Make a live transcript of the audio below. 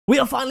We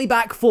are finally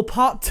back for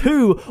part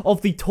 2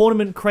 of the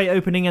tournament crate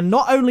opening, and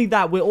not only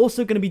that, we're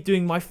also going to be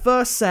doing my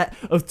first set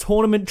of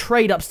tournament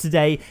trade-ups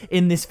today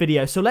in this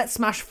video. So let's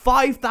smash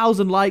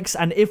 5,000 likes,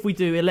 and if we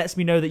do, it lets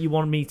me know that you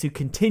want me to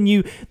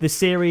continue the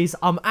series.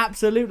 I'm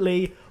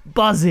absolutely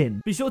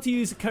buzzing. Be sure to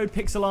use code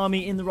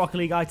PIXELARMY in the Rocket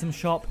League item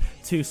shop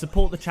to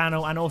support the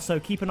channel, and also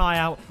keep an eye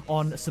out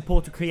on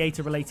supporter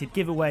creator related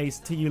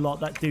giveaways to you lot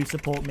that do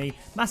support me.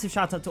 Massive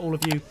shout out to all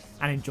of you,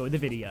 and enjoy the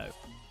video.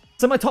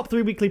 So my top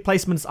 3 weekly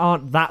placements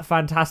aren't that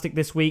fantastic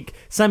this week.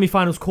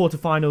 Semi-finals,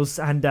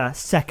 quarterfinals, and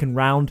second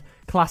round.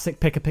 Classic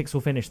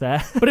pick-a-pixel finish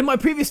there. But in my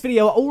previous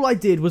video, all I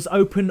did was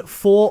open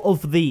 4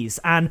 of these.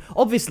 And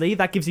obviously,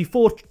 that gives you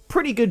 4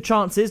 pretty good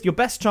chances. Your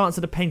best chance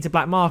at a painted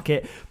black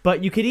market.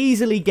 But you could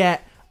easily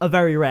get a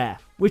very rare,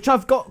 which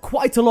I've got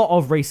quite a lot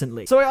of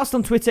recently. So I asked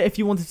on Twitter if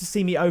you wanted to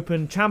see me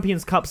open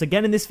Champions Cups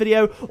again in this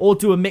video, or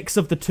do a mix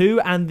of the two,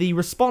 and the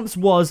response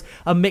was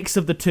a mix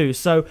of the two.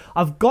 So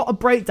I've got a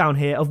breakdown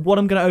here of what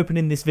I'm going to open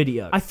in this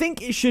video. I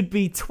think it should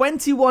be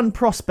 21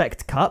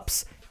 Prospect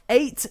Cups,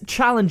 8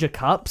 Challenger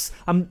Cups.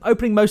 I'm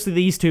opening mostly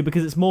these two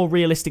because it's more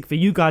realistic for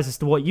you guys as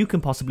to what you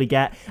can possibly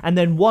get. And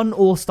then 1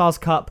 All-Stars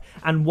Cup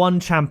and 1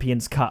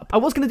 Champions Cup. I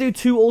was going to do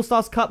 2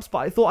 All-Stars Cups, but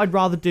I thought I'd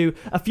rather do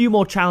a few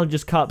more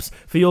Challengers Cups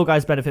for your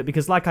guys' benefit.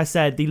 Because like I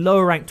said, the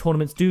lower ranked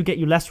tournaments do get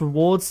you less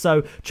rewards.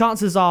 So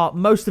chances are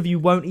most of you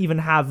won't even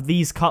have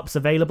these cups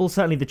available.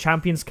 Certainly the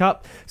Champions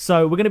Cup.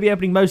 So we're going to be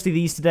opening mostly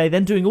these today.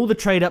 Then doing all the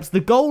trade-ups.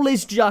 The goal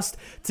is just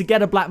to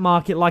get a black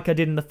market like I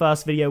did in the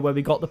first video where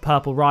we got the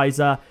purple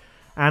riser.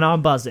 And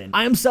I'm buzzing.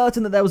 I am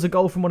certain that there was a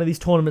goal from one of these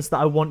tournaments that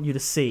I want you to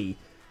see.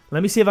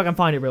 Let me see if I can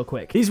find it real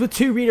quick. These were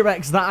 2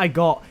 redirects that I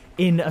got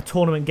in a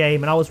tournament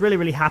game, and I was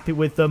really happy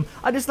with them.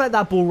 I just let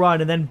that ball run,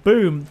 and then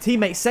boom,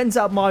 teammate sends it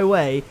up my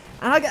way,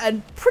 and I get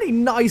a pretty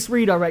nice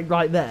redirect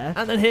right there.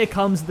 And then here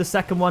comes the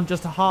second one,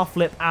 just a half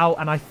flip out,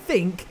 and I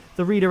think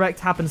the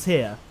redirect happens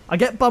here. I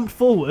get bumped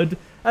forward,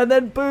 and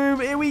then boom,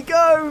 here we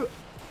go.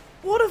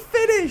 What a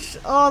finish!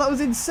 Oh, that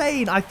was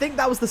insane. I think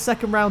that was the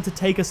second round to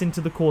take us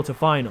into the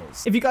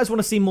quarterfinals. If you guys want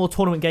to see more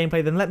tournament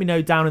gameplay, then let me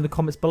know down in the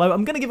comments below.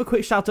 I'm going to give a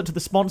quick shout out to the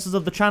sponsors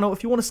of the channel.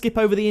 If you want to skip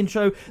over the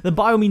intro, then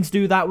by all means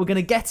do that. We're going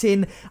to get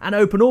in and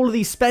open all of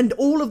these, spend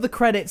all of the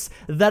credits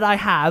that I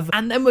have,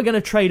 and then we're going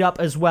to trade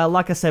up as well.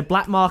 Like I said,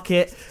 black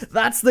market,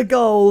 that's the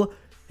goal.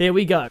 Here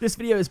we go. This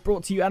video is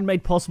brought to you and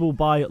made possible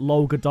by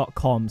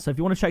Lolga.com. So if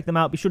you want to check them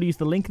out, be sure to use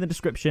the link in the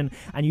description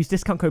and use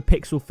discount code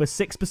PIXEL for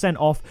 6%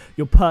 off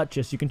your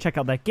purchase. You can check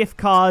out their gift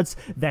cards,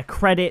 their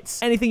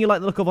credits, anything you like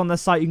the look of on their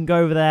site, you can go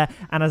over there.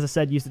 And as I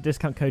said, use the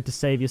discount code to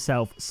save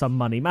yourself some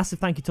money. Massive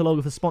thank you to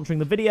Lolga for sponsoring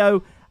the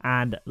video,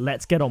 and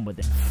let's get on with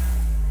it.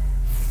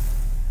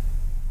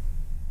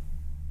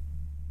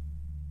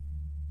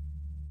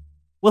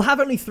 We'll have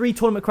only 3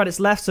 tournament credits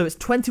left, so it's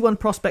 21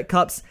 Prospect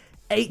Cups,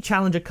 8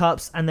 Challenger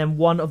Cups, and then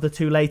 1 of the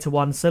 2 later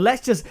ones. So let's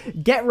just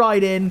get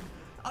right in.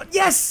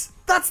 Yes!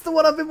 That's the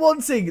one I've been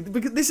wanting,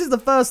 because this is the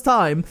first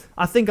time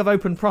I think I've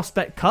opened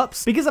Prospect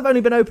Cups. Because I've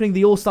only been opening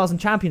the All-Stars and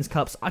Champions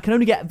Cups, I can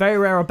only get very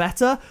rare or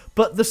better,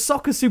 but the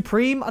Soccer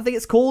Supreme, I think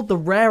it's called, the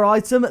rare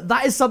item,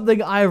 that is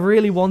something I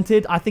really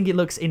wanted. I think it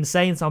looks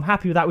insane, so I'm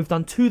happy with that. We've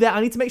done 2 there. I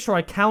need to make sure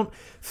I count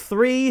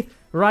 3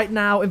 right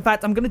now. In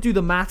fact, I'm going to do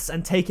the maths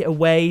and take it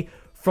away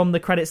from the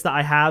credits that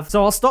I have.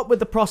 So I'll stop with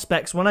the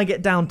prospects when I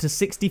get down to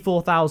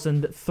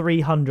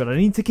 64,300. I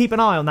need to keep an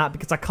eye on that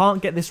because I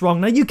can't get this wrong.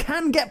 Now, you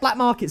can get black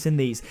markets in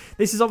these.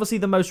 This is obviously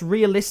the most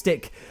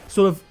realistic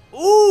sort of...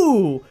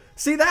 Ooh!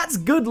 See, that's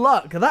good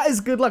luck. That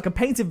is good luck. A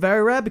painted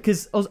very rare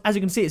because, as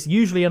you can see, it's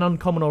usually an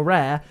uncommon or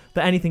rare,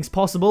 but anything's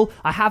possible.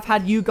 I have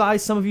had you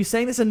guys, some of you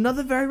saying it's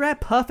another very rare,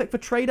 perfect for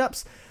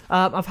trade-ups.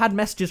 I've had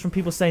messages from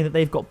people saying that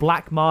they've got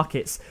black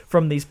markets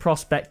from these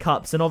Prospect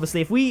Cups. And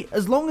obviously,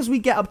 as long as we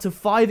get up to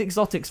 5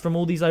 exotics from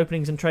all these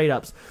openings and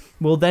trade-ups,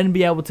 we'll then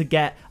be able to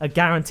get a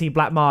guaranteed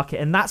black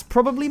market. And that's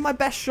probably my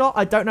best shot.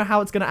 I don't know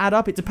how it's going to add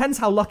up. It depends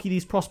how lucky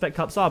these Prospect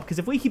Cups are. Because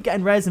if we keep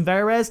getting rares and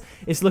very rares,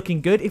 it's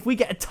looking good. If we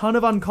get a ton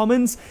of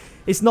uncommons,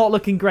 it's not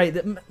looking great.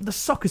 The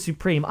Soccer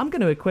Supreme, I'm going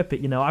to equip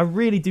it, you know. I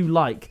really do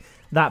like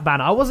that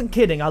banner. I wasn't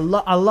kidding. I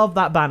love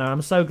that banner.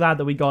 I'm so glad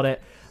that we got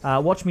it.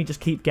 Watch me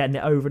just keep getting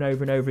it over and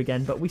over and over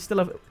again. But we still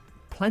have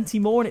plenty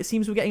more, and it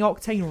seems we're getting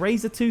Octane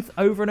Razor Tooth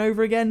over and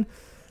over again.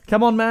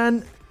 Come on,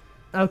 man.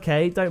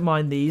 Okay, don't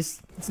mind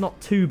these. It's not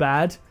too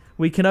bad.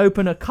 We can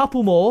open a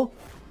couple more.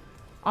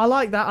 I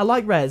like that. I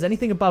like rares.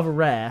 Anything above a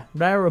rare.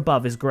 Rare or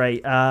above is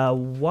great.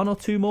 1 or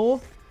 2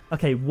 more.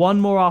 Okay,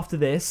 1 more after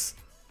this.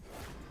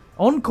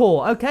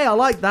 Encore. Okay, I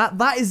like that.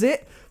 That is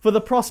it for the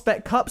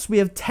Prospect Cups. We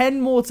have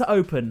 10 more to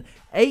open.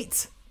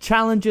 8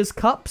 Challengers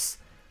Cups,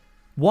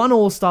 1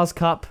 All-Stars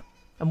Cup,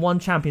 and 1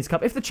 Champions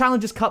Cup. If the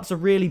Challengers Cups are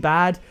really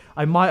bad,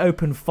 I might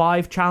open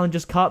 5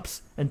 Challengers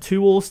Cups and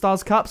 2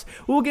 All-Stars Cups.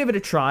 We'll give it a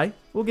try.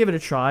 We'll give it a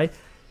try.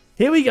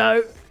 Here we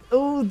go.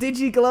 Oh,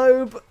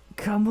 Digiglobe.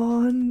 Come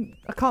on.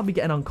 I can't be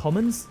getting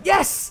uncommons.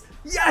 Yes!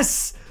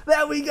 Yes!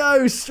 There we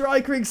go.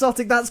 Striker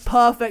Exotic. That's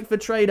perfect for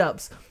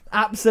trade-ups.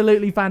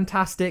 Absolutely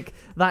fantastic.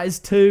 That is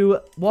 2.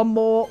 1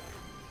 more.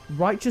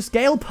 Righteous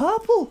Gale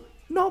Purple.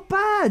 Not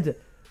bad.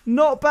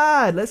 Not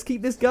bad. Let's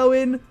keep this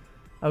going.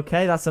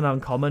 Okay, that's an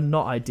uncommon.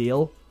 Not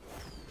ideal.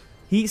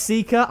 Heat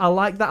Seeker. I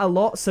like that a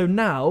lot. So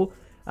now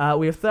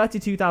we have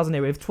 32,000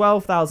 here. We have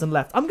 12,000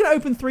 left. I'm going to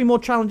open 3 more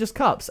Challengers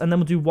Cups, and then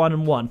we'll do 1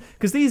 and 1.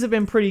 Because these have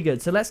been pretty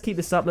good. So let's keep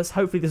this up.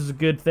 Hopefully this is a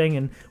good thing,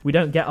 and we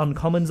don't get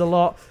uncommons a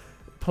lot.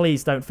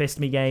 Please don't fist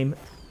me, game.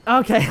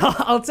 Okay,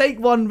 I'll take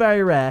 1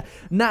 very rare.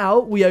 Now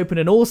we open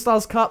an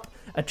All-Stars Cup,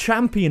 a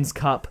Champions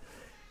Cup,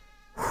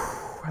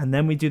 and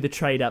then we do the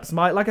trade-ups.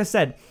 Like I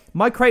said,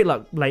 my crate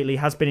luck lately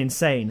has been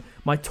insane.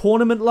 My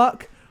tournament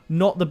luck,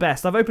 not the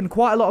best. I've opened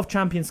quite a lot of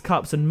Champions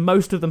Cups, and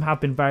most of them have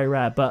been very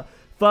rare. But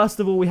first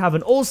of all, we have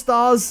an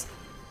All-Stars.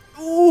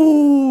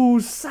 Ooh,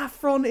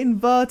 Saffron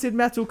Inverted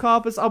Metal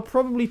Carpus. I'll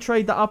probably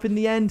trade that up in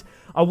the end.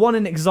 I want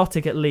an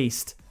exotic at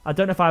least. I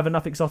don't know if I have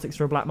enough exotics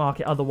for a black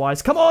market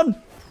otherwise. Come on!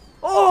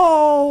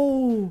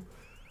 Oh!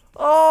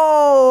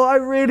 Oh, I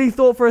really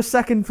thought for a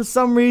second, for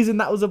some reason,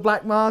 that was a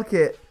black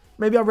market.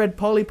 Maybe I read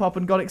Polypop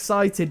and got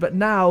excited, but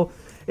now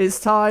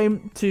it's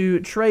time to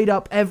trade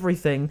up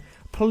everything.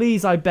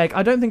 Please, I beg.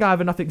 I don't think I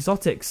have enough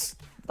exotics.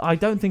 I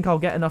don't think I'll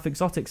get enough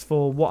exotics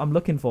for what I'm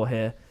looking for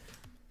here.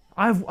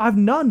 I've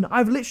none.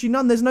 I've literally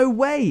none. There's no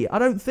way. I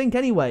don't think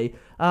anyway.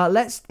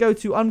 Let's go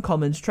to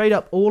uncommons, trade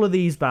up all of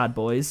these bad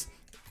boys,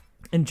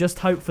 and just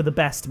hope for the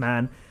best,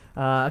 man.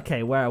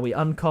 Okay, where are we?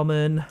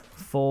 Uncommon,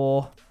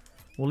 4.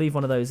 We'll leave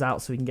one of those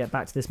out so we can get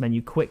back to this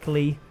menu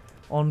quickly.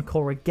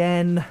 Encore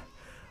again.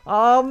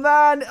 Oh,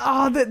 man.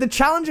 Oh, the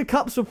Challenger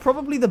Cups were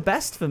probably the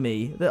best for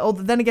me.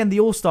 Then again, the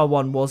All-Star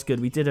one was good.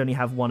 We did only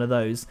have 1 of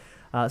those.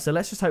 So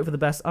let's just hope for the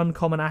best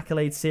Uncommon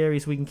Accolade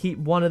series. We can keep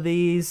 1 of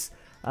these.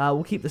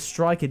 We'll keep the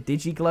Striker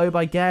Digiglobe,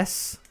 I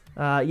guess.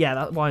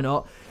 Yeah, why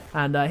not?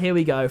 And here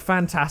we go.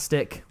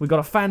 Fantastic. We've got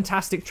a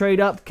fantastic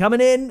trade-up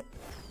coming in.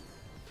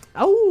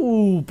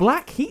 Oh,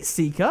 Black Heat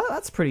Seeker.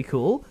 That's pretty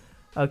cool.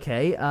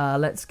 Okay,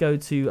 let's go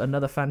to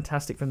another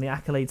fantastic from the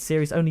Accolade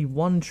series. Only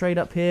 1 trade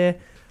up here.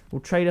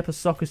 We'll trade up a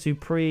Soccer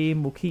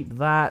Supreme. We'll keep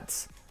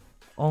that.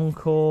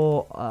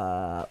 Encore.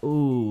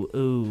 Ooh.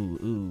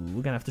 We're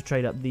going to have to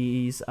trade up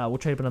these. We'll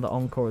trade up another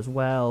Encore as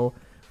well.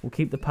 We'll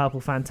keep the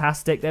Purple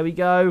Fantastic. There we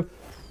go.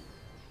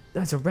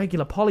 That's a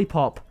regular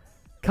Polypop.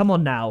 Come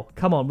on now.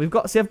 Come on.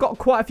 I've got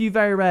quite a few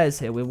very rares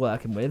here we're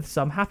working with,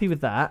 so I'm happy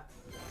with that.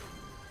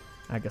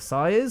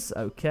 Agasayas,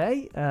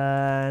 okay,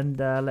 and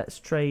let's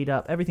trade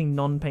up everything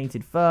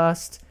non-painted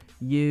first.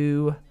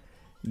 You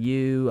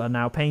are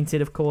now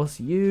painted, of course.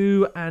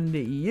 You and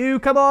you,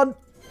 come on.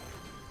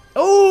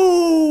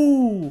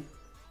 Oh!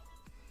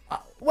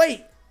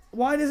 Wait,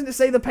 why doesn't it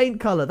say the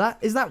paint color?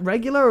 Is that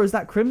regular or is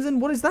that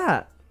crimson? What is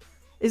that?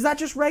 Is that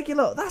just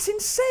regular? That's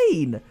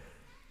insane.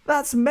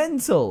 That's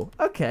mental.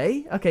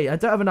 Okay, I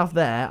don't have enough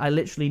there. I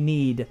literally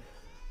need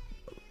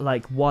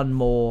like 1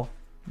 more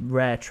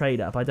rare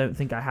trade up. I don't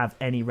think I have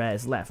any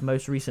rares left.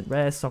 Most recent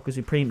rares, Soccer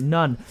Supreme,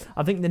 none.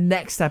 I think the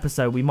next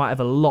episode we might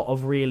have a lot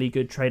of really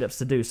good trade ups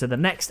to do. So the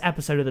next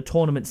episode of the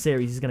tournament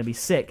series is going to be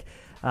sick.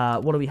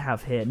 What do we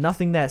have here?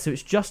 Nothing there. So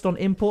it's just on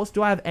imports.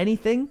 Do I have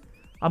anything?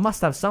 I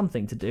must have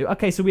something to do.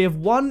 Okay, so we have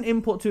 1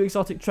 import 2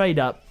 exotic trade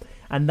up,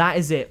 and that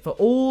is it for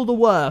all the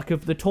work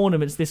of the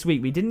tournaments this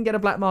week. We didn't get a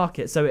black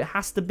market, so it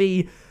has to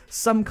be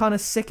some kind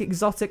of sick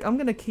exotic. I'm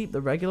going to keep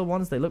the regular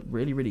ones. They look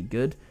really, really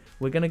good.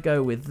 We're going to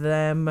go with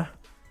them.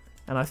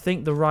 And I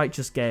think the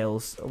Righteous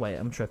Gales... Oh, wait,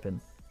 I'm tripping.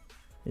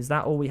 Is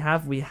that all we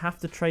have? We have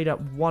to trade up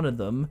 1 of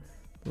them.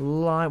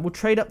 We'll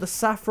trade up the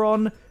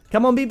Saffron.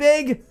 Come on, be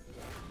big!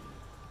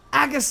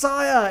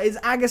 Agasaya is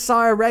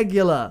Agasaya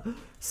regular.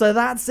 So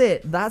that's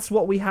it. That's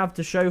what we have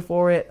to show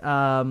for it.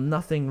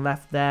 Nothing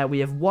left there. We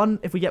have 1...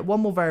 If we get 1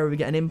 more variant, we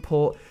get an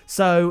import.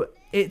 So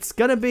it's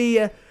going to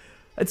be...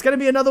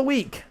 another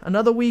week.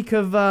 Another week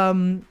of...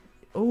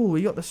 Oh,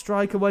 we got the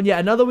Striker one. Yeah,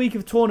 another week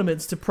of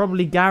tournaments to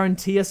probably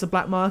guarantee us a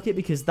black market,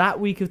 because that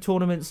week of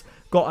tournaments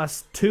got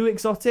us 2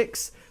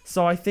 exotics.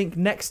 So I think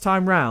next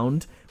time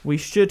round, we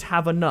should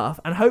have enough,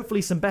 and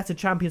hopefully some better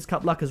Champions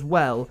Cup luck as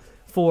well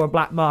for a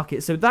black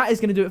market. So that is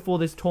going to do it for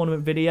this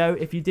tournament video.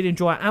 If you did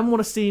enjoy it and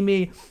want to see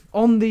me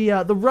on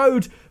the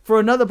road for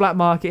another black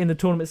market in the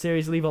tournament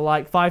series, leave a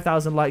like.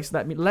 5,000 likes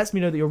lets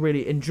me know that you're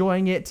really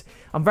enjoying it.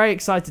 I'm very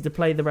excited to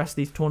play the rest of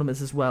these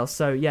tournaments as well.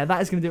 So yeah,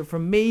 that is going to do it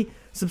from me.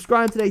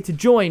 Subscribe today to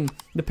join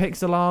the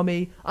Pixel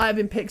Army. I have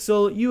been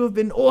Pixel, you have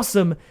been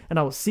awesome, and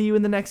I will see you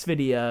in the next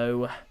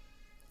video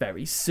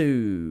very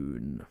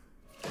soon.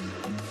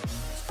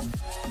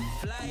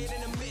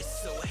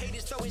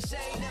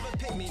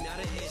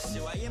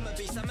 I am a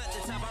beast, I'm at the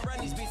top, I run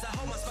these beats, I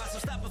hold my spot, so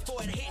stop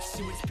before it hits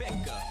you, it's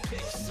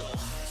pickapixel.